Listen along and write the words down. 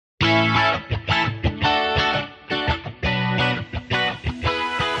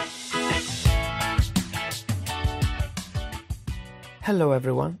Hello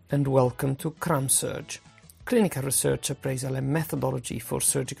everyone and welcome to CramSurg, clinical research appraisal and methodology for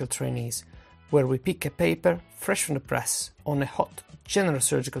surgical trainees, where we pick a paper fresh from the press on a hot general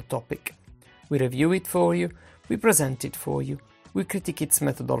surgical topic. We review it for you, we present it for you, we critique its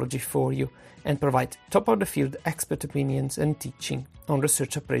methodology for you, and provide top-of-the-field expert opinions and teaching on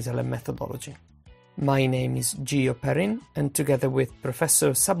research appraisal and methodology. My name is Gio Perrin, and together with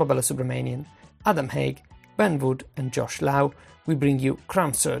Professor Saba Balasubramanian, Adam Haig, Ben Wood and Josh Lau, we bring you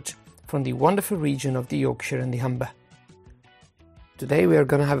CramSurg from the wonderful region of the Yorkshire and the Humber. Today we are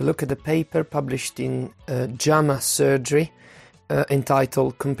going to have a look at a paper published in JAMA Surgery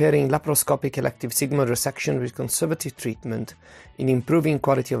entitled Comparing Laparoscopic Elective Sigmoid Resection with Conservative Treatment in Improving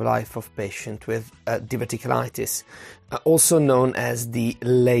Quality of Life of Patient with Diverticulitis, also known as the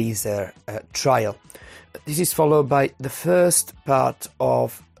LASER trial. This is followed by the first part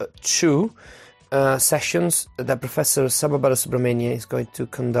of two sessions that Professor Saba Balasubramanian is going to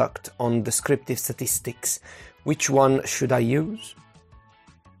conduct on descriptive statistics. Which one should I use?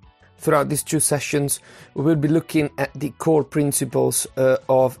 Throughout these two sessions, we will be looking at the core principles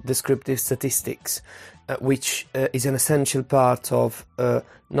of descriptive statistics, which is an essential part of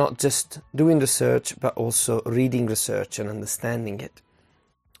not just doing research, but also reading research and understanding it.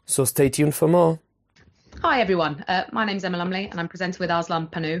 So stay tuned for more. Hi everyone, my name's Emma Lumley and I'm presenting with Arslan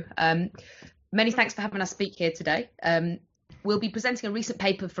Panu. Many thanks for having us speak here today. We'll be presenting a recent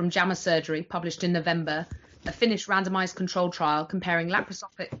paper from JAMA Surgery published in November, a Finnish randomised controlled trial comparing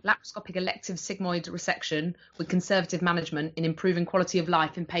laparoscopic elective sigmoid resection with conservative management in improving quality of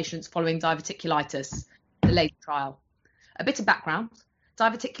life in patients following diverticulitis, the LASER trial. A bit of background: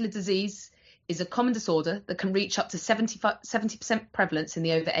 diverticular disease is a common disorder that can reach up to 70% prevalence in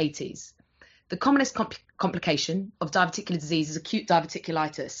the over 80s. The commonest complication of diverticular disease is acute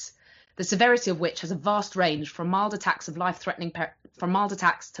diverticulitis, the severity of which has a vast range from mild attacks to life-threatening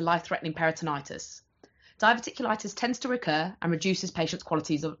peritonitis. Diverticulitis tends to recur and reduces patients'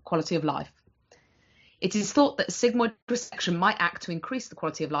 quality of life. It is thought that a sigmoid resection might act to increase the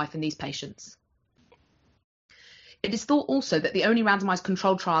quality of life in these patients. It is thought also that the only randomised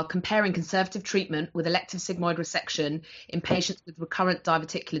controlled trial comparing conservative treatment with elective sigmoid resection in patients with recurrent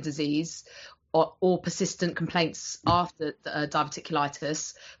diverticular disease or persistent complaints after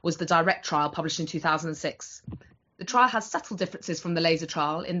diverticulitis was the DIRECT trial published in 2006. The trial has subtle differences from the LASER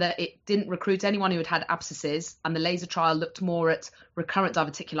trial in that it didn't recruit anyone who had had abscesses, and the LASER trial looked more at recurrent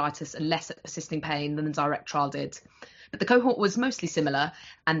diverticulitis and less at persisting pain than the DIRECT trial did. But the cohort was mostly similar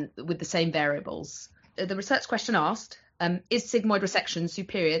and with the same variables. The research question asked, is sigmoid resection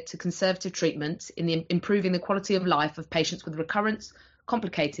superior to conservative treatment in improving the quality of life of patients with recurrent,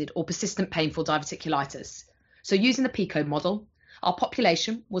 complicated or persistent painful diverticulitis? So using the PICO model, our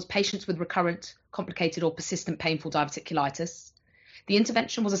population was patients with recurrent, complicated or persistent painful diverticulitis. The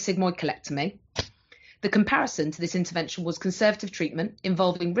intervention was a sigmoid colectomy. The comparison to this intervention was conservative treatment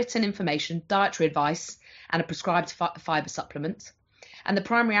involving written information, dietary advice and a prescribed fibre supplement. And the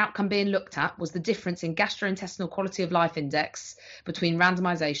primary outcome being looked at was the difference in gastrointestinal quality of life index between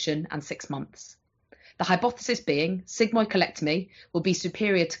randomisation and 6 months. The hypothesis being sigmoid colectomy will be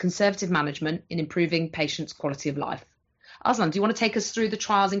superior to conservative management in improving patients' quality of life. Arslan, do you want to take us through the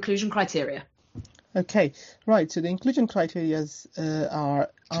trial's inclusion criteria? Okay, right. So the inclusion criteria are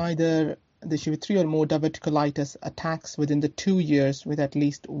either there should be 3 or more diverticulitis attacks within the 2 years with at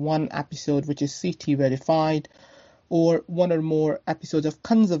least one episode which is CT verified, or 1 or more episodes of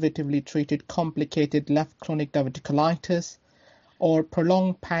conservatively treated complicated left chronic diverticulitis, or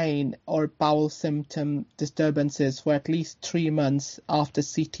prolonged pain or bowel symptom disturbances for at least 3 months after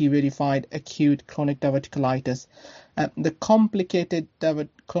CT verified acute chronic diverticulitis. The complicated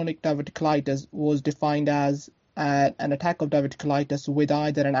chronic diverticulitis was defined as an attack of diverticulitis with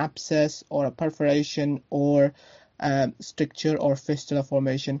either an abscess or a perforation or stricture or fistula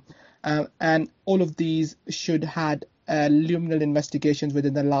formation. And all of these should had luminal investigations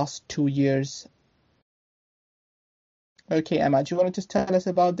within the last 2 years. Okay, Emma, do you want to just tell us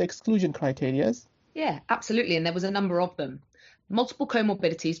about the exclusion criteria? Yeah, absolutely. And there was a number of them. Multiple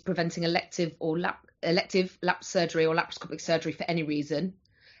comorbidities preventing elective lap surgery or laparoscopic surgery for any reason.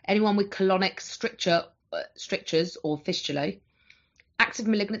 Anyone with colonic strictures or fistulae. Active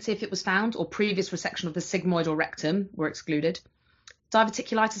malignancy if it was found, or previous resection of the sigmoid or rectum were excluded.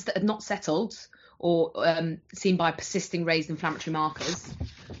 Diverticulitis that had not settled or seen by persisting raised inflammatory markers.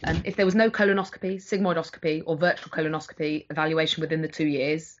 If there was no colonoscopy, sigmoidoscopy or virtual colonoscopy evaluation within the 2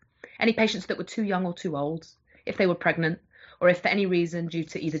 years. Any patients that were too young or too old. If they were pregnant, or if for any reason due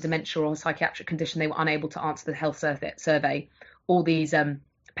to either dementia or a psychiatric condition they were unable to answer the health survey, all these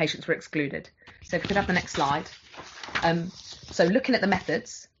patients were excluded. So if we could have the next slide. So looking at the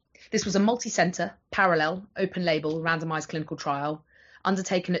methods, this was a multi-centre, parallel, open-label, randomised clinical trial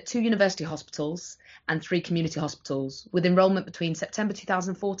undertaken at 2 university hospitals and 3 community hospitals, with enrolment between September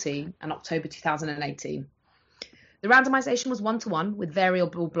 2014 and October 2018. The randomisation was 1-to-1 with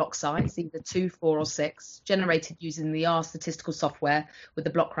variable block size, either 2, 4 or 6, generated using the R statistical software with the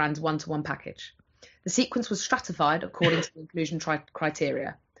BlockRands 1-to-1 package. The sequence was stratified according to the inclusion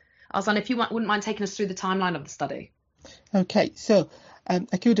criteria. Arslan, if you wouldn't mind taking us through the timeline of the study. Okay, so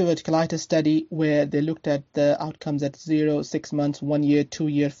acute diverticulitis study where they looked at the outcomes at 0, 6 months, 1 year, 2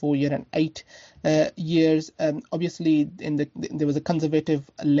 year, 4 year and 8 years. Obviously, there was a conservative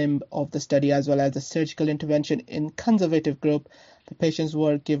limb of the study as well as a surgical intervention. In conservative group, the patients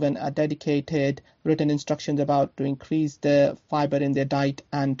were given a dedicated written instructions about to increase the fiber in their diet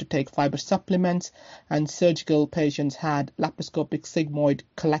and to take fiber supplements. And surgical patients had laparoscopic sigmoid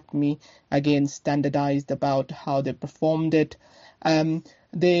colectomy, again standardized about how they performed it.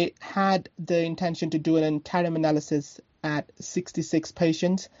 They had the intention to do an interim analysis at 66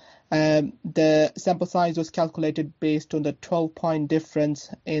 patients. The sample size was calculated based on the 12-point difference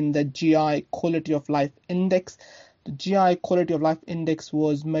in the GI quality of life index. The GI quality of life index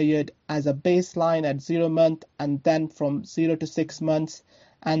was measured as a baseline at 0 month and then from 0 to 6 months,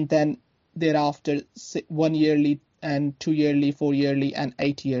 and then thereafter 1 yearly and 2 yearly, 4 yearly and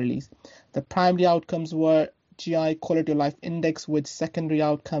 8 yearly. The primary outcomes were GI quality of life index with secondary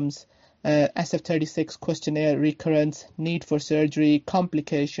outcomes, SF36 questionnaire recurrence, need for surgery,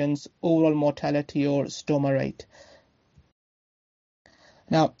 complications, overall mortality or stoma rate.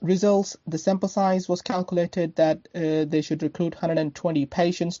 Now, results, the sample size was calculated that they should recruit 120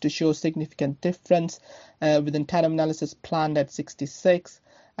 patients to show significant difference with interim analysis planned at 66.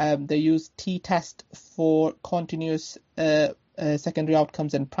 They used t-test for continuous secondary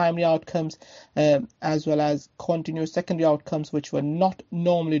outcomes and primary outcomes, as well as continuous secondary outcomes which were not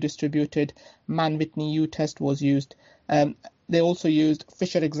normally distributed. Mann-Whitney U-test was used. They also used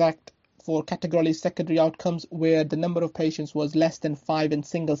Fisher Exact for categorically secondary outcomes where the number of patients was less than 5 in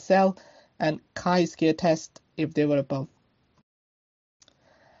single cell, and chi-square test if they were above.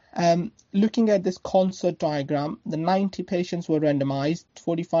 Looking at this CONSORT diagram, the 90 patients were randomized,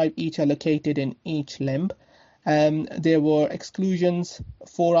 45 each are located in each limb. There were exclusions,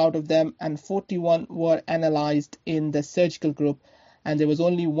 4 out of them, and 41 were analyzed in the surgical group, and there was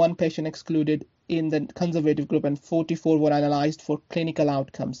only 1 patient excluded in the conservative group, and 44 were analyzed for clinical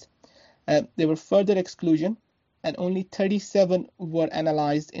outcomes. There were further exclusion, and only 37 were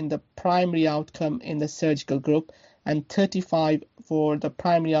analyzed in the primary outcome in the surgical group, and 35 for the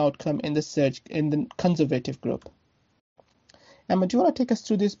primary outcome in the conservative group. Emma, do you want to take us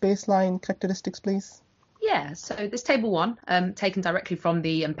through this baseline characteristics, please? Yeah, so this table 1, taken directly from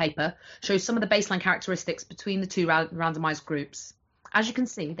the paper, shows some of the baseline characteristics between the 2 randomized groups. As you can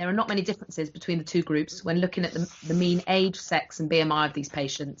see, there are not many differences between the 2 groups when looking at the mean age, sex and BMI of these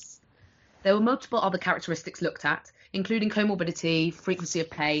patients. There were multiple other characteristics looked at, including comorbidity, frequency of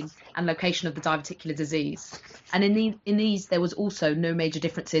pain, and location of the diverticular disease. And in these, there was also no major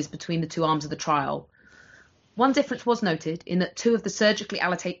differences between the 2 arms of the trial. One difference was noted in that 2 of the surgically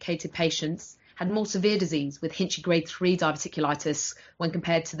allocated patients had more severe disease with Hinchey grade 3 diverticulitis when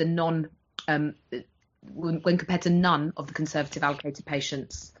compared to none of the conservative allocated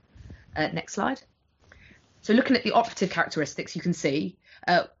patients. Next slide. So looking at the operative characteristics, you can see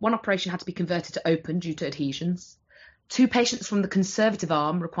 1 operation had to be converted to open due to adhesions. 2 patients from the conservative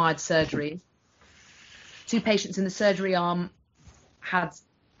arm required surgery. 2 patients in the surgery arm had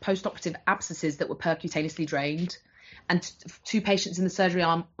post-operative abscesses that were percutaneously drained. And 2 patients in the surgery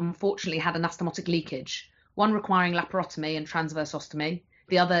arm unfortunately had anastomotic leakage, 1 requiring laparotomy and transverse ostomy,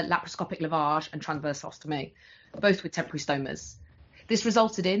 the other laparoscopic lavage and transverse ostomy, both with temporary stomas. This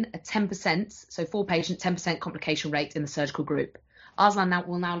resulted in a 10%, so 4 patient, 10% complication rate in the surgical group. Arslan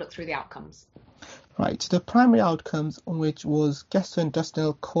will now look through the outcomes. Right, the primary outcomes, which was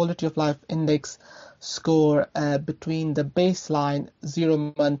gastrointestinal quality of life index score between the baseline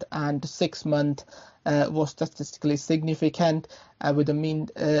 0 month and 6 month, was statistically significant with a mean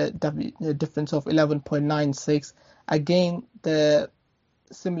difference of 11.96. Again, the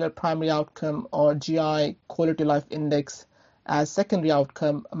similar primary outcome or GI quality of life index as secondary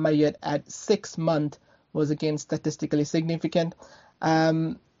outcome measured at 6 months was again statistically significant.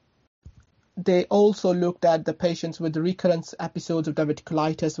 They also looked at the patients with recurrent episodes of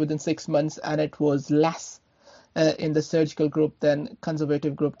diverticulitis within 6 months, and it was less in the surgical group than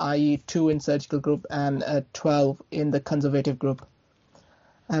conservative group, i.e. 2 in surgical group and 12 in the conservative group.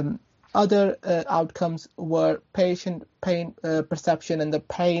 Other outcomes were patient pain perception and the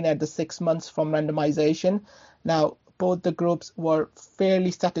pain at the 6 months from randomization. Now, both the groups were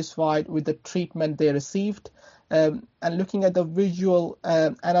fairly satisfied with the treatment they received. And looking at the visual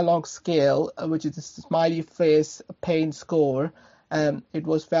analog scale, which is the smiley face pain score, it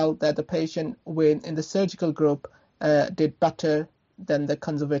was felt that the patient in the surgical group did better than the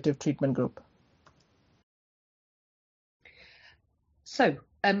conservative treatment group. So,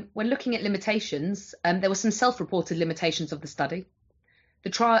 when looking at limitations, there were some self-reported limitations of the study. The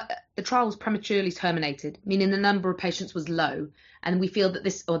trial was prematurely terminated, meaning the number of patients was low, and they feel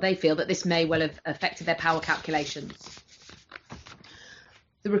that this may well have affected their power calculations.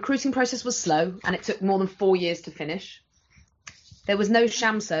 The recruiting process was slow, and it took more than 4 years to finish. There was no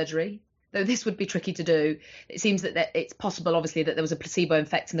sham surgery, though this would be tricky to do. It seems that it's possible, obviously, that there was a placebo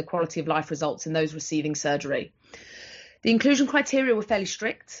effect in the quality of life results in those receiving surgery. The inclusion criteria were fairly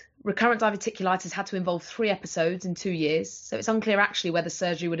strict. Recurrent diverticulitis had to involve 3 episodes in 2 years, so it's unclear actually whether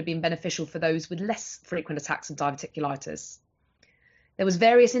surgery would have been beneficial for those with less frequent attacks of diverticulitis. There was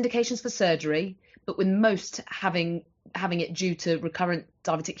various indications for surgery, but with most having it due to recurrent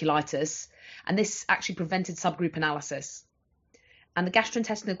diverticulitis, and this actually prevented subgroup analysis. And the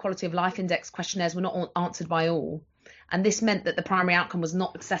gastrointestinal quality of life index questionnaires were not answered by all, and this meant that the primary outcome was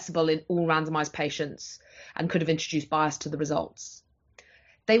not accessible in all randomised patients and could have introduced bias to the results.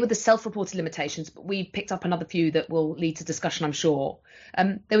 They were the self-reported limitations, but we picked up another few that will lead to discussion, I'm sure.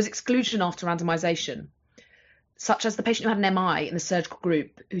 There was exclusion after randomisation, such as the patient who had an MI in the surgical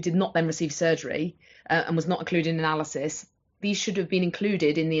group who did not then receive surgery and was not included in analysis. These should have been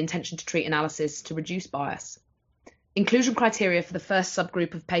included in the intention to treat analysis to reduce bias. Inclusion criteria for the first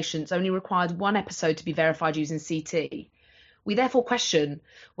subgroup of patients only required 1 episode to be verified using CT. We therefore question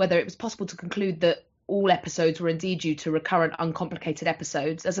whether it was possible to conclude that all episodes were indeed due to recurrent uncomplicated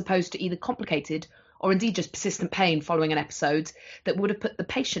episodes, as opposed to either complicated or indeed just persistent pain following an episode that would have put the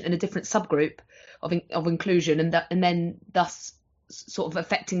patient in a different subgroup of inclusion and then thus sort of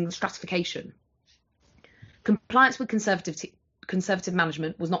affecting the stratification. Compliance with conservative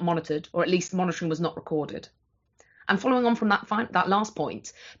management was not monitored, or at least monitoring was not recorded. And following on from that last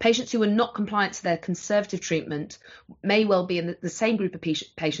point, patients who were not compliant to their conservative treatment may well be in the same group of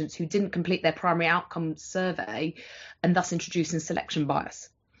patients who didn't complete their primary outcome survey and thus introducing selection bias.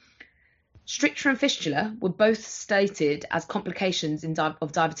 Stricture and fistula were both stated as complications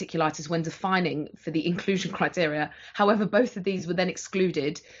of diverticulitis when defining for the inclusion criteria. However, both of these were then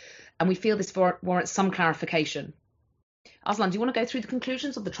excluded, and we feel this warrants some clarification. Aslan, do you want to go through the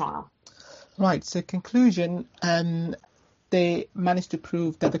conclusions of the trial? Right, so conclusion, they managed to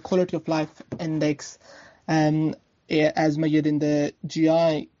prove that the quality of life index, as measured in the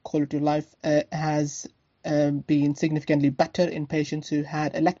GI quality of life, has been significantly better in patients who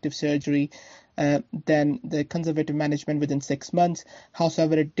had elective surgery than the conservative management within 6 months.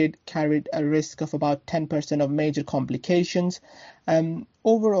 However, it did carry a risk of about 10% of major complications.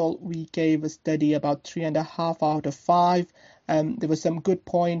 Overall, we gave a study about 3.5 out of 5. There were some good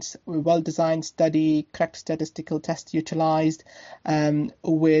points, a well-designed study, correct statistical test utilized,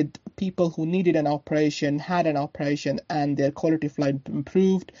 with people who needed an operation, had an operation, and their quality of life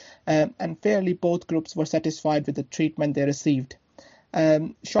improved, and fairly both groups were satisfied with the treatment they received.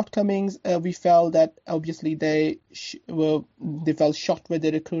 Shortcomings, we felt that obviously they fell short with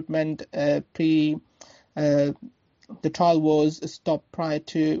the recruitment the trial was stopped prior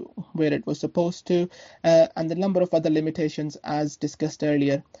to where it was supposed to, and the number of other limitations as discussed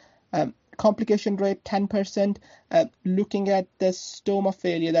earlier. Complication rate 10%. Looking at the stoma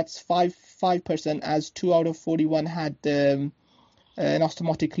failure, that's 5%, as 2 out of 41 had an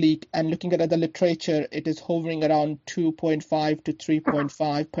ostomotic leak. And looking at other literature, it is hovering around 2.5 to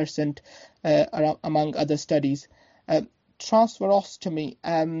 3.5% among other studies.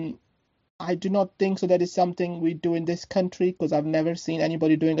 Transferostomy. I do not think so. That is something we do in this country, because I've never seen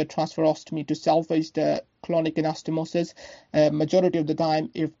anybody doing a transferostomy to salvage the chronic anastomosis. Majority of the time,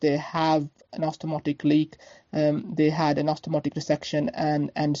 if they have an ostomotic leak, they had an ostomotic resection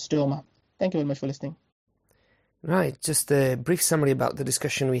and stoma. Thank you very much for listening. Right, just a brief summary about the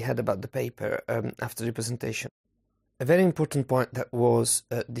discussion we had about the paper after the presentation. A very important point that was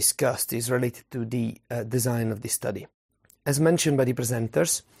discussed is related to the design of this study. As mentioned by the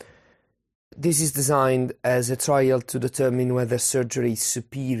presenters, this is designed as a trial to determine whether surgery is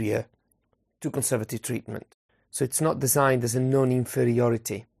superior to conservative treatment. So it's not designed as a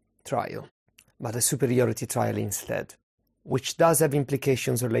non-inferiority trial, but a superiority trial instead, which does have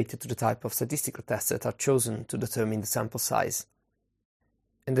implications related to the type of statistical tests that are chosen to determine the sample size.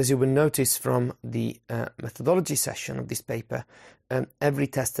 And as you will notice from the methodology session of this paper, every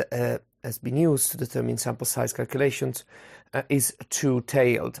test that has been used to determine sample size calculations is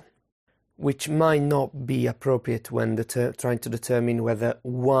two-tailed, which might not be appropriate when trying to determine whether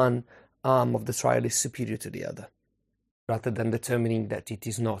one arm of the trial is superior to the other, rather than determining that it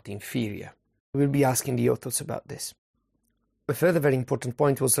is not inferior. We will be asking the authors about this. A further very important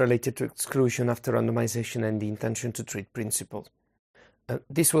point was related to exclusion after randomization and the intention to treat principle.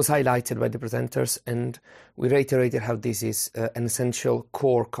 This was highlighted by the presenters, and we reiterated how this is an essential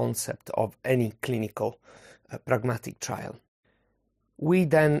core concept of any clinical pragmatic trial. We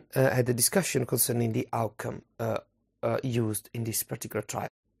then had a discussion concerning the outcome used in this particular trial.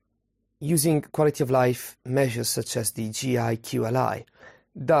 Using quality of life measures such as the GI-QLI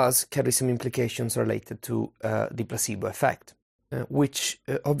does carry some implications related to the placebo effect, which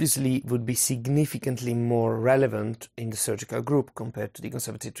obviously would be significantly more relevant in the surgical group compared to the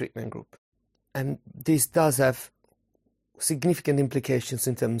conservative treatment group. And this does have significant implications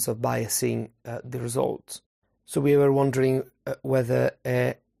in terms of biasing the results. So we were wondering whether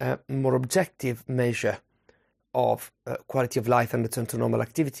a more objective measure of quality of life and return to normal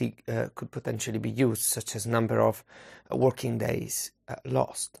activity could potentially be used, such as number of working days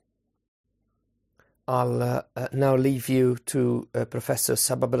lost. I'll now leave you to Professor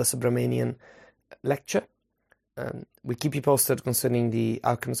Sabha Balasubramanian lecture. We'll keep you posted concerning the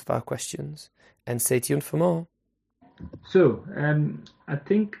outcomes of our questions, and stay tuned for more. So, I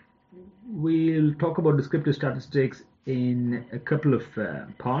think we'll talk about descriptive statistics in a couple of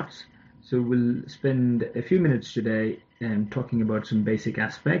parts. So we'll spend a few minutes today talking about some basic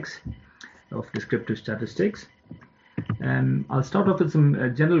aspects of descriptive statistics. I'll start off with some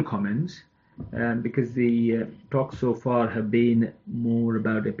general comments because the talks so far have been more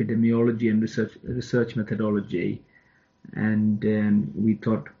about epidemiology and research methodology, and we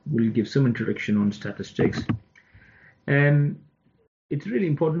thought we'll give some introduction on statistics. It's really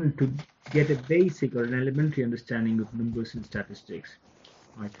important to get a basic or an elementary understanding of numbers and statistics,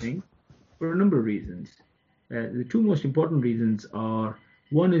 I think, for a number of reasons. The two most important reasons are,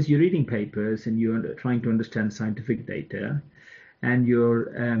 one is you're reading papers and you're trying to understand scientific data, and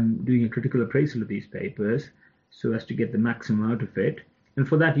you're doing a critical appraisal of these papers so as to get the maximum out of it. And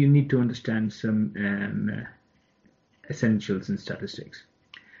for that, you need to understand some essentials in statistics.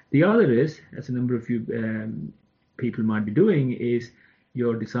 The other is, as a number of you people might be doing, is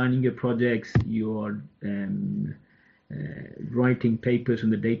you're designing your projects, you're writing papers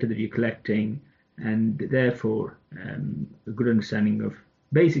on the data that you're collecting, and therefore a good understanding of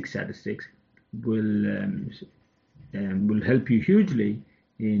basic statistics will help you hugely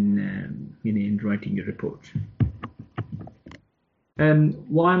in writing your reports.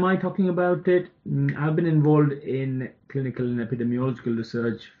 Why am I talking about it? I've been involved in clinical and epidemiological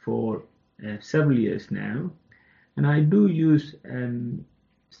research for several years now, and I do use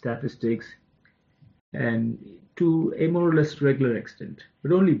statistics to a more or less regular extent,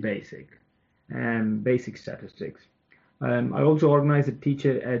 but only basic statistics. I also organize and teach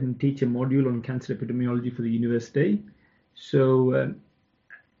a module on cancer epidemiology for the university. So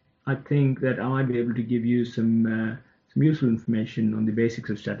I think that I might be able to give you some useful information on the basics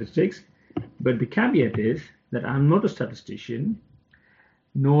of statistics. But the caveat is that I'm not a statistician,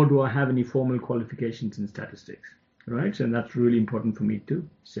 nor do I have any formal qualifications in statistics, right? So that's really important for me to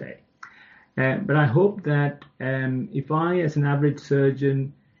say. But I hope that if I, as an average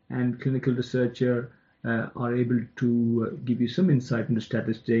surgeon and clinical researcher, are able to give you some insight into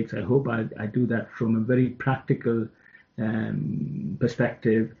statistics, I hope I do that from a very practical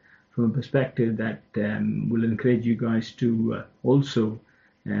perspective, from a perspective that will encourage you guys to also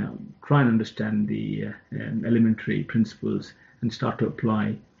try and understand the elementary principles and start to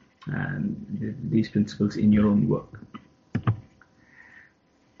apply these principles in your own work.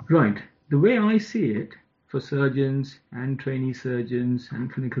 Right. The way I see it, for surgeons and trainee surgeons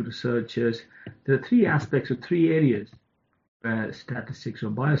and clinical researchers, there are three aspects or three areas where statistics or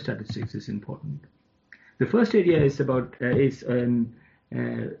biostatistics is important. The first area is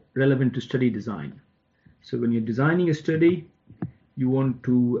relevant to study design. So when you're designing a study, you want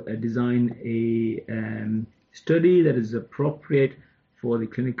to design a study that is appropriate for the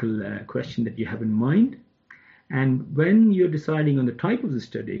clinical question that you have in mind. And when you're deciding on the type of the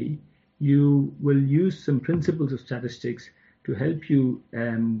study, you will use some principles of statistics to help you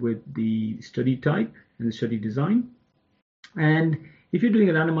with the study type and the study design. And if you're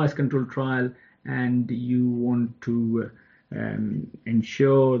doing a randomized controlled trial and you want to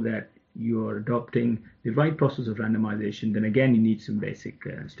ensure that you're adopting the right process of randomization, then again, you need some basic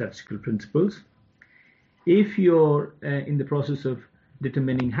statistical principles. If you're in the process of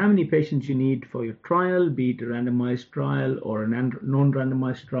determining how many patients you need for your trial, be it a randomized trial or a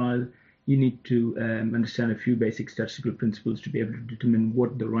non-randomized trial. You need to understand a few basic statistical principles to be able to determine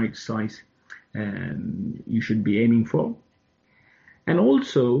what the right size you should be aiming for. And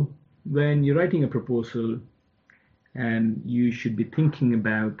also, when you're writing a proposal, you should be thinking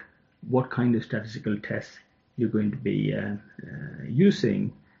about what kind of statistical tests you're going to be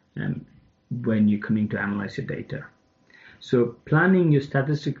using when you're coming to analyze your data. So planning your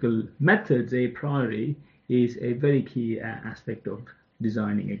statistical methods a priori is a very key aspect of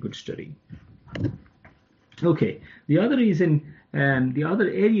designing a good study. Okay, the other reason, the other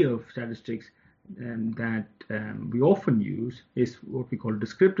area of statistics that we often use is what we call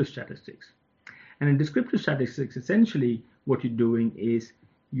descriptive statistics. And in descriptive statistics, essentially what you're doing is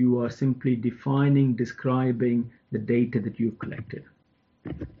you are simply describing the data that you've collected.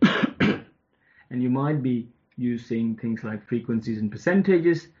 And you might be using things like frequencies and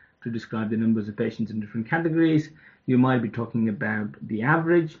percentages to describe the numbers of patients in different categories. You might be talking about the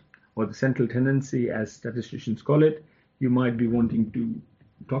average or the central tendency, as statisticians call it. You might be wanting to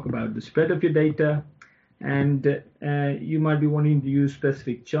talk about the spread of your data, and you might be wanting to use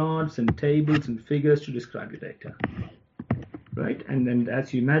specific charts and tables and figures to describe your data. Right? And then,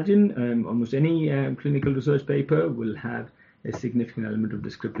 as you imagine, almost any clinical research paper will have a significant element of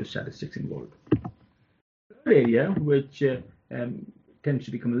descriptive statistics involved. The third area, which tends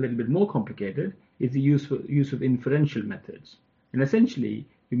to become a little bit more complicated, is the use of inferential methods. And essentially,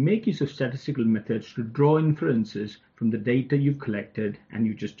 you make use of statistical methods to draw inferences from the data you've collected and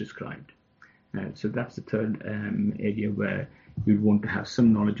you just described. So that's the third area where you'd want to have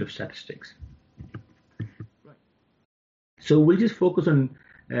some knowledge of statistics. Right. So we'll just focus on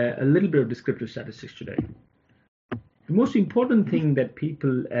a little bit of descriptive statistics today. The most important thing that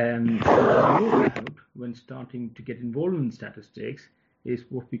people know about when starting to get involved in statistics is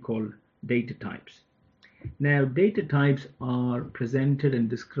what we call data types. Now, data types are presented and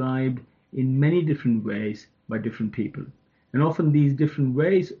described in many different ways by different people. And often these different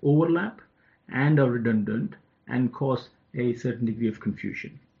ways overlap and are redundant and cause a certain degree of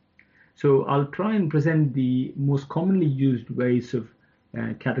confusion. So I'll try and present the most commonly used ways of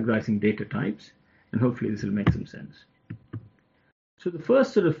categorizing data types, and hopefully this will make some sense. So the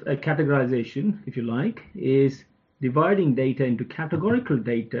first sort of categorization, if you like, is dividing data into categorical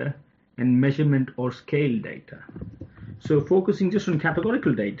data and measurement or scale data. So focusing just on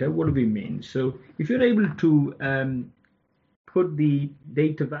categorical data, what do we mean? So if you're able to put the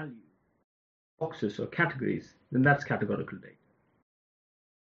data value boxes or categories, then that's categorical data.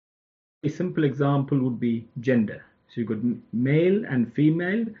 A simple example would be gender. So you've got male and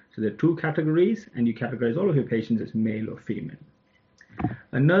female, so there are two categories, and you categorize all of your patients as male or female.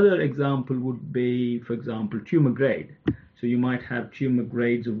 Another example would be, for example, tumor grade. So you might have tumor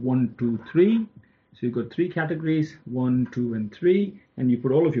grades of 1, 2, 3. So you've got three categories, 1, 2, and 3, and you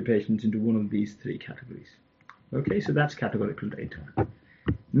put all of your patients into one of these three categories. Okay, so that's categorical data.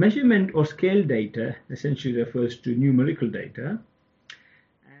 Measurement or scale data essentially refers to numerical data.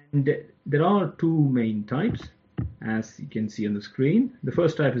 And there are two main types, as you can see on the screen. The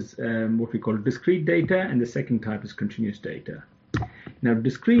first type is what we call discrete data, and the second type is continuous data. Now,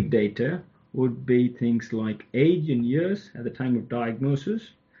 discrete data would be things like age in years at the time of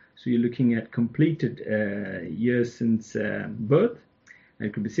diagnosis. So you're looking at completed years since birth. And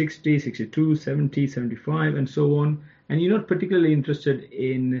it could be 60, 62, 70, 75, and so on. And you're not particularly interested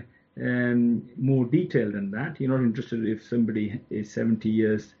in more detail than that. You're not interested if somebody is 70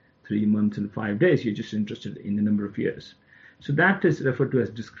 years, 3 months, and 5 days. You're just interested in the number of years. So that is referred to as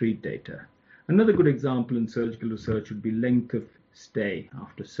discrete data. Another good example in surgical research would be length of stay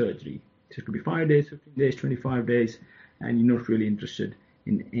after surgery. So it could be 5 days, 15 days, 25 days, and you're not really interested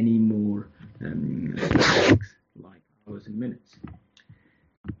in any more statistics like hours and minutes.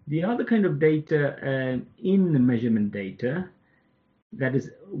 The other kind of data in the measurement data that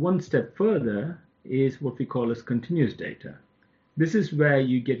is one step further is what we call as continuous data. This is where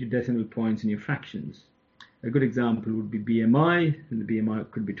you get your decimal points and your fractions. A good example would be BMI, and the BMI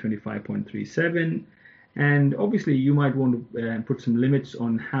could be 25.37. And obviously you might want to put some limits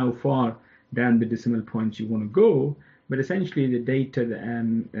on how far down the decimal points you want to go, but essentially the data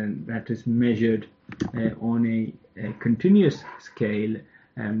that is measured on a continuous scale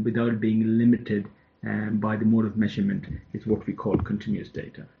without being limited by the mode of measurement is what we call continuous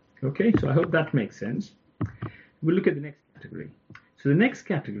data. Okay, so I hope that makes sense. We'll look at the next category. So the next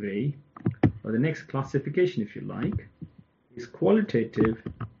category, or the next classification if you like, is qualitative,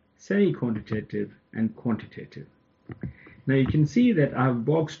 semi-quantitative, and quantitative. Now you can see that I've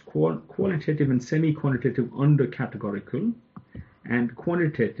boxed qualitative and semi-quantitative under categorical, and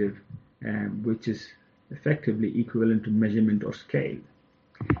quantitative, which is effectively equivalent to measurement or scale.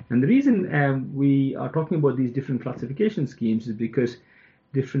 And the reason we are talking about these different classification schemes is because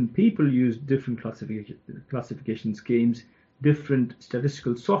different people use different classification schemes. Different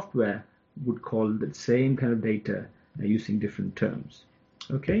statistical software would call the same kind of data using different terms.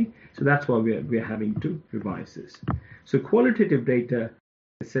 Okay, so that's why we're having to revise this. So qualitative data,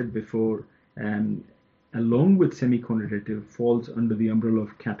 as I said before, along with semi-quantitative, falls under the umbrella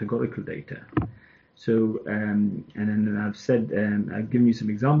of categorical data. So, and then I've said, I've given you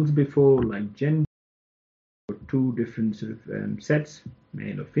some examples before, like gender, two different sort of sets,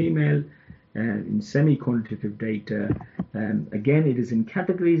 male or female. In semi-quantitative data, again, it is in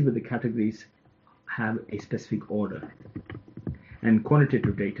categories, but the categories have a specific order. And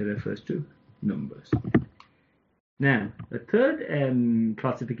quantitative data refers to numbers. Now, the third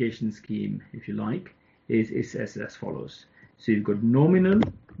classification scheme, if you like, is as follows. So you've got nominal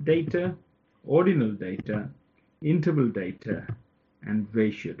data, ordinal data, interval data, and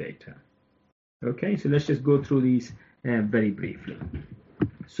ratio data. Okay, so let's just go through these very briefly.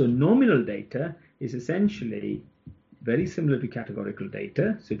 So nominal data is essentially very similar to categorical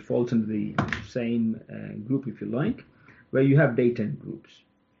data. So it falls under the same group, if you like, where you have data in groups,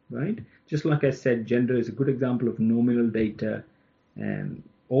 right? Just like I said, gender is a good example of nominal data,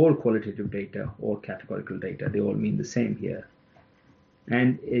 or qualitative data, or categorical data. They all mean the same here.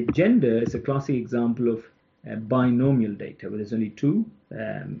 And gender is a classic example of binomial data, where there's only two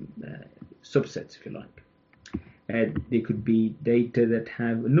subsets, if you like. They could be data that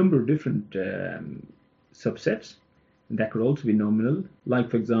have a number of different subsets, and that could also be nominal, like,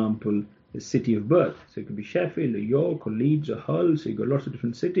 for example, the city of birth. So it could be Sheffield, or York, or Leeds, or Hull. So you've got lots of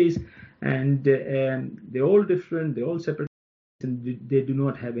different cities, and they're all different, they're all separate, and they do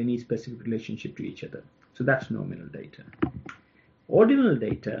not have any specific relationship to each other. So that's nominal data. Ordinal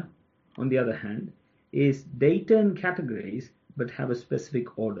data, on the other hand, is data in categories but have a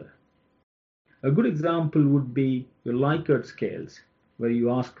specific order. A good example would be your Likert scales, where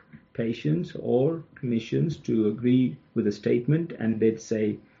you ask patients or clinicians to agree with a statement, and they'd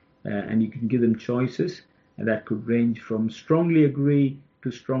say, and you can give them choices, and that could range from strongly agree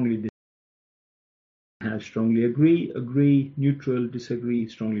to strongly disagree. Have strongly agree, neutral, disagree,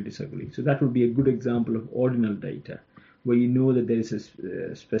 strongly disagree. So that would be a good example of ordinal data, where you know that there is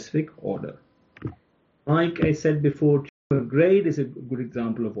a specific order. Like I said before, grade is a good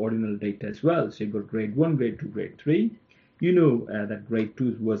example of ordinal data as well. So you've got grade 1, grade 2, grade 3. You know that grade 2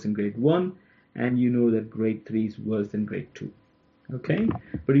 is worse than grade 1, and you know that grade 3 is worse than grade 2. Okay?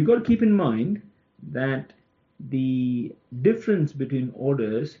 But you've got to keep in mind that the difference between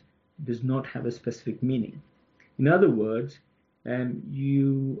orders does not have a specific meaning. In other words,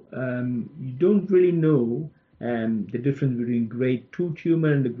 you don't really know the difference between grade 2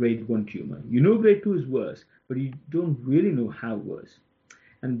 tumor and the grade 1 tumor. You know grade 2 is worse, but you don't really know how worse.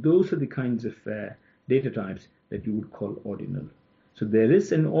 And those are the kinds of data types that you would call ordinal. So there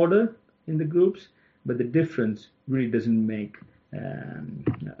is an order in the groups, but the difference really doesn't make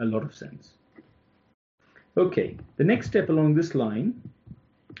a lot of sense. Okay, the next step along this line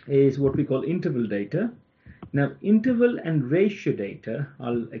is what we call interval data. Now, interval and ratio data,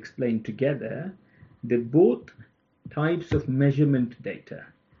 I'll explain together. They're both types of measurement data.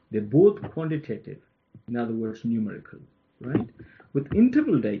 They're both quantitative, in other words, numerical, right? With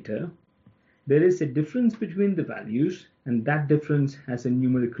interval data, there is a difference between the values, and that difference has a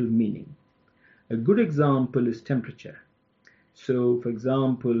numerical meaning. A good example is temperature. So, for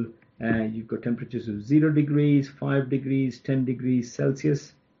example, you've got temperatures of 0 degrees, 5 degrees, 10 degrees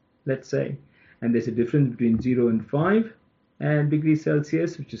Celsius, let's say, and there's a difference between 0 and 5 degrees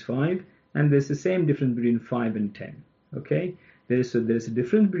Celsius, which is 5, and there's the same difference between 5 and 10. Okay, there's a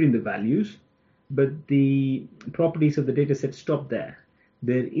difference between the values, but the properties of the data set stop there.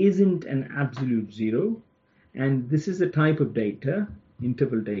 There isn't an absolute zero, and this is a type of data,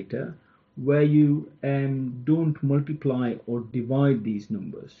 interval data, where you don't multiply or divide these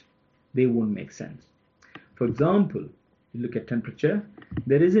numbers. They won't make sense. For example, you look at temperature,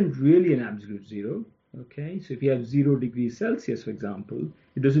 there isn't really an absolute zero. Okay, so if you have 0 degrees Celsius, for example,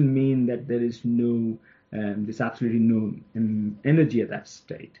 it doesn't mean that there is no, there's absolutely no energy at that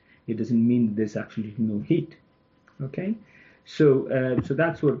state. It doesn't mean that there's absolutely no heat. Okay, so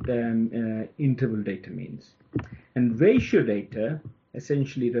that's what interval data means. And ratio data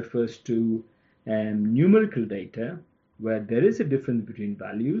essentially refers to numerical data where there is a difference between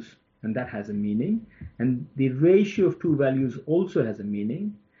values, and that has a meaning, and the ratio of two values also has a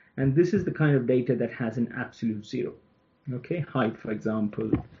meaning, and this is the kind of data that has an absolute zero. Okay, height, for example,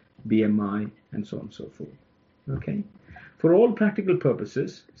 BMI, and so on and so forth. Okay, For all practical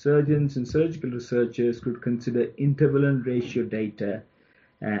purposes, surgeons and surgical researchers could consider interval ratio data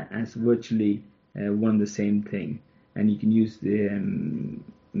as virtually one and the same thing. And you can use the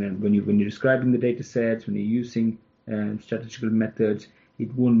when you're describing the data sets, when you're using statistical methods,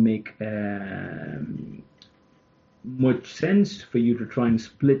 it won't make much sense for you to try and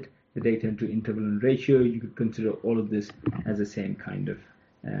split the data into interval and ratio. You could consider all of this as the same kind of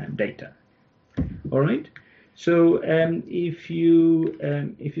data. All right. So if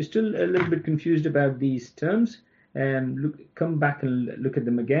you're still a little bit confused about these terms, come back and look at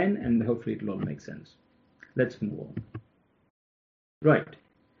them again, and hopefully it'll all make sense. Let's move on. Right.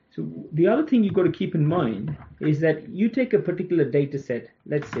 So the other thing you've got to keep in mind is that you take a particular data set,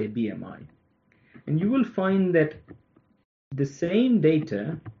 let's say BMI, and you will find that the same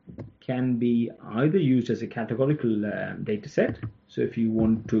data can be either used as a categorical data set. So if you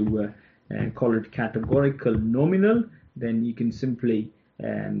want to call it categorical nominal, then you can simply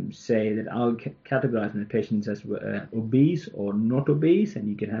say that I'll categorize my patients as obese or not obese, and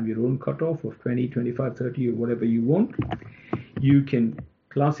you can have your own cutoff of 20, 25, 30, or whatever you want. You can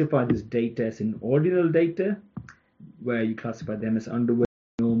classify this data as an ordinal data, where you classify them as underweight,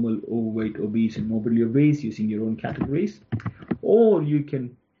 normal, overweight, obese, and morbidly obese using your own categories. Or you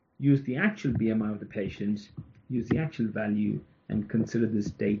can use the actual BMI of the patients, use the actual value, and consider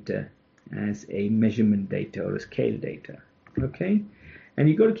this data as a measurement data or a scale data. Okay? And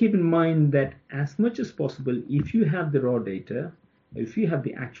you've got to keep in mind that as much as possible, if you have the raw data, if you have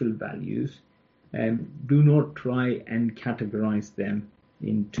the actual values, do not try and categorize them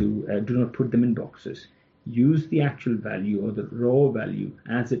into, do not put them in boxes. Use the actual value or the raw value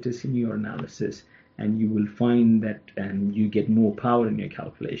as it is in your analysis, and you will find that you get more power in your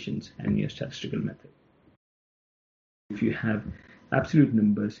calculations and your statistical method. If you have absolute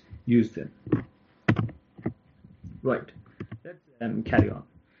numbers, use them. Right, let's carry on.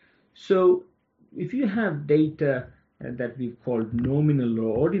 So if you have data that we've called nominal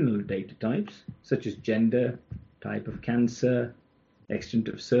or ordinal data types, such as gender, type of cancer, extent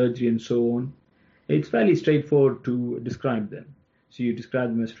of surgery, and so on, it's fairly straightforward to describe them. So you describe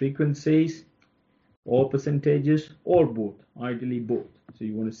them as frequencies, or percentages, or both, ideally both. So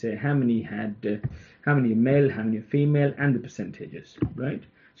you want to say how many had, how many male, how many female, and the percentages, right?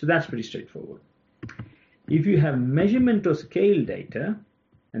 So that's pretty straightforward. If you have measurement or scale data,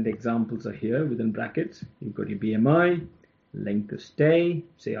 and the examples are here within brackets, you've got your BMI, length of stay,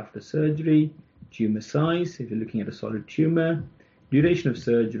 say after surgery, tumor size, if you're looking at a solid tumor, duration of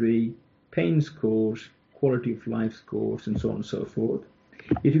surgery, pain scores, quality of life scores, and so on and so forth.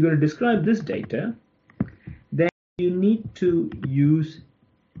 If you're going to describe this data, then you need to use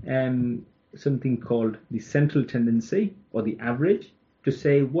something called the central tendency or the average to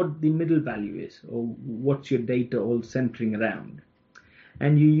say what the middle value is, or what's your data all centering around.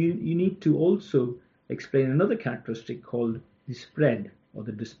 And you need to also explain another characteristic called the spread or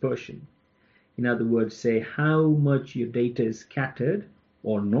the dispersion. In other words, say how much your data is scattered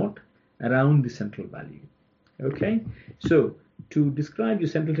or not around the central value. Okay, so to describe your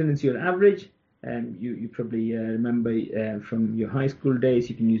central tendency or average, you probably remember from your high school days,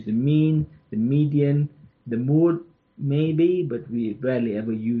 you can use the mean, the median, the mode maybe, but we rarely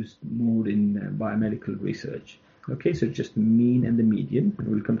ever use mode in biomedical research. Okay, so just the mean and the median, and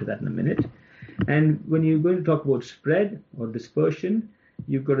we'll come to that in a minute. And when you're going to talk about spread or dispersion,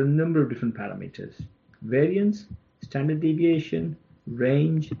 you've got a number of different parameters: variance, standard deviation,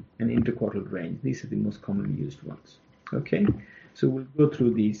 range, and interquartile range. These are the most commonly used ones. Okay, so we'll go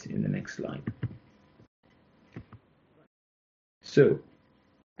through these in the next slide. So,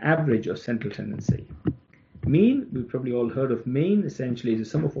 average or central tendency. Mean, we've probably all heard of mean. Essentially, is the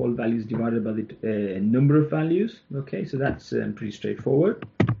sum of all values divided by the number of values. Okay, so that's pretty straightforward.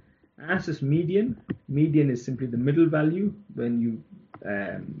 As is median. Median is simply the middle value when you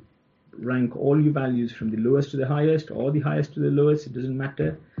rank all your values from the lowest to the highest or the highest to the lowest, it doesn't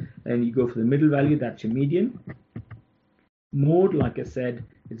matter, and you go for the middle value, that's your median. Mode, like I said,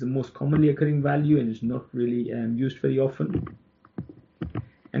 is the most commonly occurring value and is not really used very often.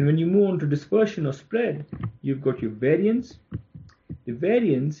 And when you move on to dispersion or spread, you've got your variance. The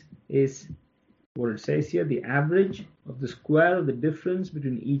variance is what it says here, the average of the square of the difference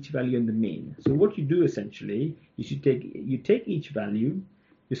between each value and the mean. So what you do essentially is you take each value,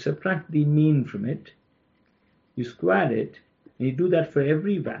 you subtract the mean from it, you square it, and you do that for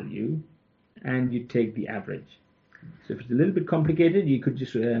every value, and you take the average. So if it's a little bit complicated, you could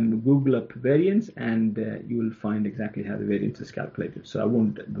just Google up variance, and you will find exactly how the variance is calculated. So I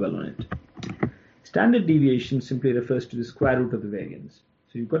won't dwell on it. Standard deviation simply refers to the square root of the variance.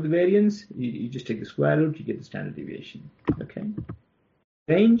 So you've got the variance, you just take the square root, you get the standard deviation. Okay.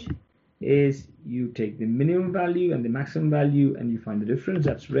 Range is you take the minimum value and the maximum value and you find the difference.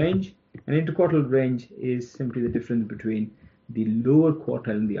 That's range. And interquartile range is simply the difference between the lower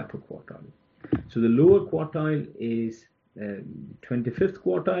quartile and the upper quartile. So the lower quartile is 25th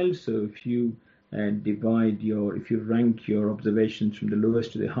quartile. So if you if you rank your observations from the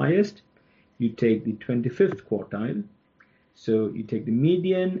lowest to the highest, you take the 25th quartile. So you take the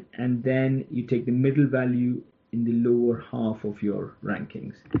median and then you take the middle value in the lower half of your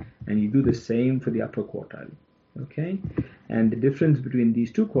rankings, and you do the same for the upper quartile. Okay, and the difference between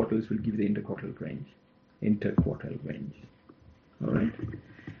these two quartiles will give the interquartile range. All right.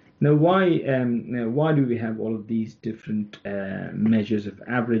 Now, why do we have all of these different measures of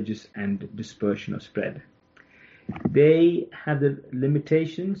averages and dispersion or spread? They have the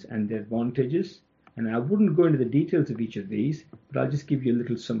limitations and the advantages, and I wouldn't go into the details of each of these, but I'll just give you a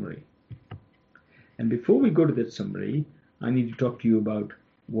little summary. And before we go to that summary, I need to talk to you about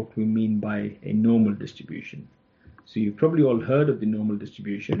what we mean by a normal distribution. So you've probably all heard of the normal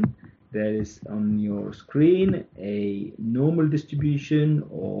distribution. There is on your screen a normal distribution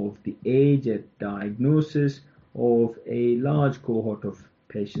of the age at diagnosis of a large cohort of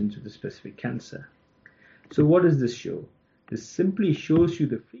patients with a specific cancer. So what does this show? This simply shows you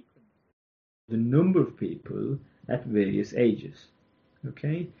the frequency, the number of people at various ages.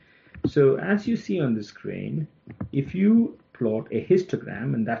 Okay, so as you see on the screen, if you plot a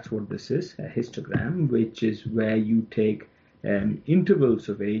histogram, and that's what this is, a histogram, which is where you take intervals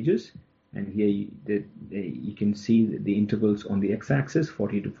of ages, and here you can see the intervals on the x-axis,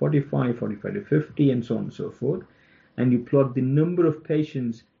 40 to 45, 45 to 50, and so on and so forth, and you plot the number of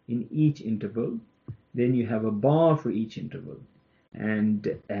patients in each interval. Then you have a bar for each interval, and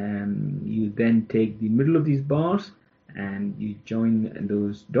you then take the middle of these bars and you join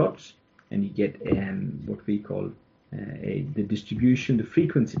those dots, and you get what we call the distribution, the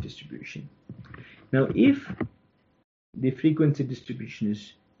frequency distribution. Now, if the frequency distribution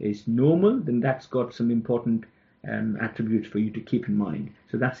is normal, then that's got some important attributes for you to keep in mind.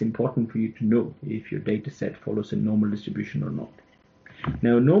 So that's important for you to know if your data set follows a normal distribution or not.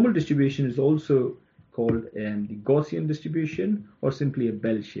 Now, normal distribution is also called the Gaussian distribution, or simply a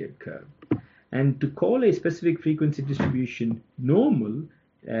bell-shaped curve. And to call a specific frequency distribution normal,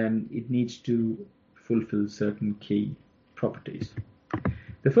 it needs to fulfill certain key properties.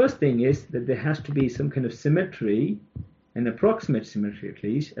 The first thing is that there has to be some kind of symmetry, an approximate symmetry at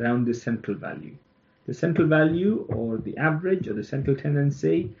least, around the central value. The central value, or the average, or the central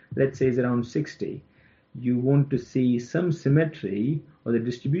tendency, let's say is around 60. You want to see some symmetry, or the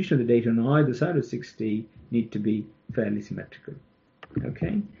distribution of the data on either side of 60 need to be fairly symmetrical.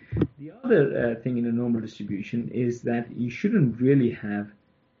 Okay. The other thing in a normal distribution is that you shouldn't really have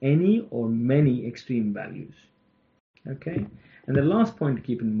any or many extreme values. Okay. And the last point to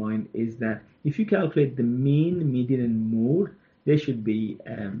keep in mind is that if you calculate the mean, median, and mode, they should be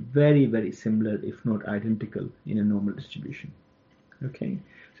very, very similar, if not identical, in a normal distribution. Okay.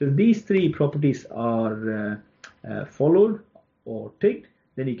 So if these three properties are followed or ticked,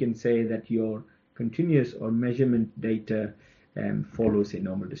 then you can say that your continuous or measurement data follows a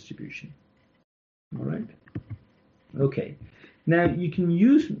normal distribution. All right. Okay. Now you can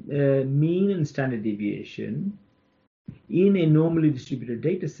use mean and standard deviation in a normally distributed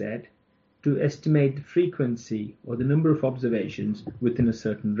data set to estimate the frequency or the number of observations within a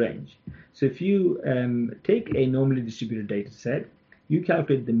certain range. So if you take a normally distributed data set, you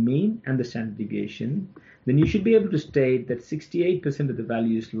calculate the mean and the standard deviation, then you should be able to state that 68% of the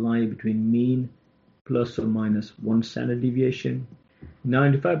values lie between mean plus or minus 1 standard deviation,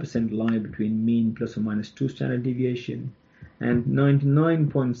 95% lie between mean plus or minus 2 standard deviation, and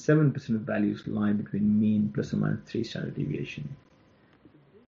 99.7% of values lie between mean plus or minus 3 standard deviation.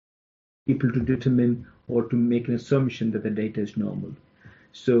 People to determine or to make an assumption that the data is normal.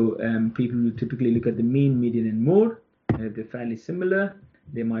 So people will typically look at the mean, median, and mode. If they're fairly similar,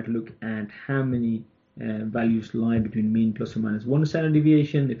 they might look at how many values lie between mean plus or minus 1 standard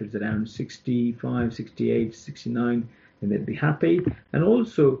deviation. If it's around 65, 68, 69, then they'd be happy. And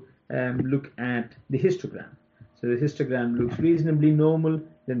also look at the histogram. So the histogram looks reasonably normal,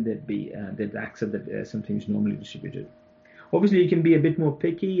 then they'd accept that something is normally distributed. Obviously, you can be a bit more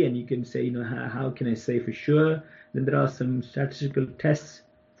picky, and you can say, how can I say for sure? Then there are some statistical tests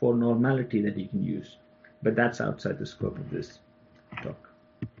for normality that you can use, but that's outside the scope of this talk.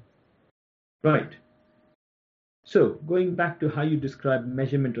 Right. So going back to how you describe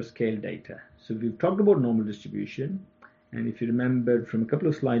measurement or scale data. So we've talked about normal distribution, and if you remember from a couple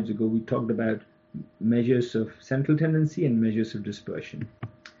of slides ago, we talked about measures of central tendency and measures of dispersion.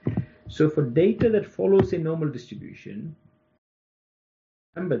 So for data that follows a normal distribution,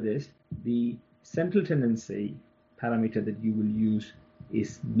 remember this, the central tendency parameter that you will use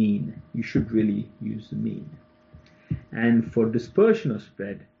is mean. You should really use the mean. And for dispersion or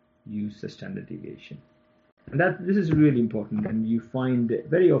spread, use the standard deviation. And this is really important, and you find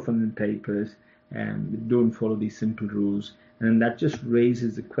very often in papers don't follow these simple rules, and that just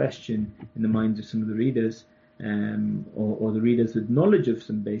raises a question in the minds of some of the readers or the readers with knowledge of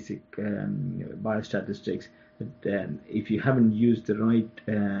some basic biostatistics, that if you haven't used the right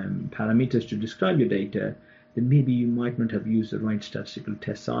parameters to describe your data, then maybe you might not have used the right statistical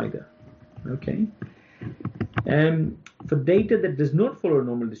tests either. Okay. For data that does not follow a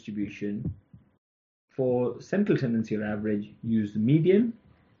normal distribution, for central tendency or average, use the median,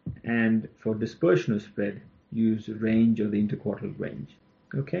 and for dispersion or spread, use the range or the interquartile range.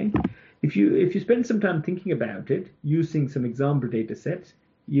 Okay. If you spend some time thinking about it, using some example data sets,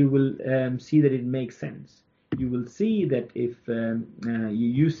 you will see that it makes sense. You will see that if you're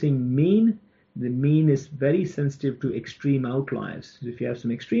using mean, the mean is very sensitive to extreme outliers. So if you have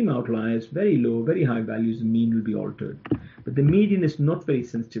some extreme outliers, very low, very high values, the mean will be altered. But the median is not very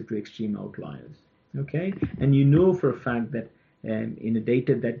sensitive to extreme outliers. Okay, and you know for a fact that in a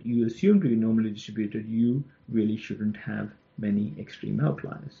data that you assume to be normally distributed, you really shouldn't have many extreme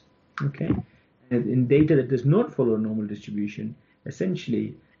outliers. Okay, and in data that does not follow a normal distribution,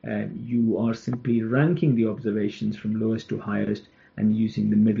 essentially you are simply ranking the observations from lowest to highest and using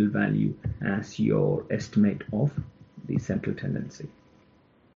the middle value as your estimate of the central tendency.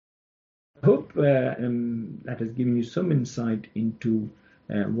 I hope that has given you some insight into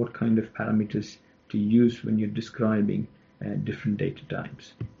what kind of parameters to use when you're describing different data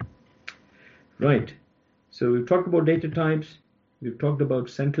types. Right, so we've talked about data types, we've talked about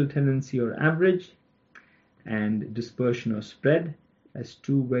central tendency or average, and dispersion or spread as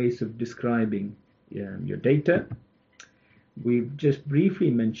two ways of describing your data. We've just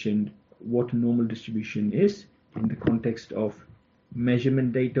briefly mentioned what a normal distribution is in the context of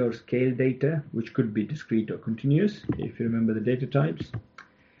measurement data or scale data, which could be discrete or continuous, if you remember the data types.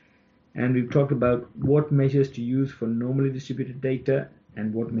 And we've talked about what measures to use for normally distributed data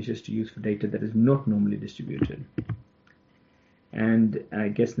and what measures to use for data that is not normally distributed. And I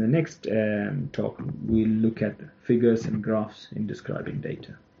guess in the next talk, we'll look at figures and graphs in describing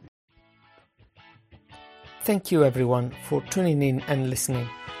data. Thank you everyone for tuning in and listening.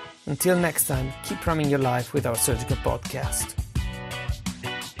 Until next time, keep running your life with our surgical podcast.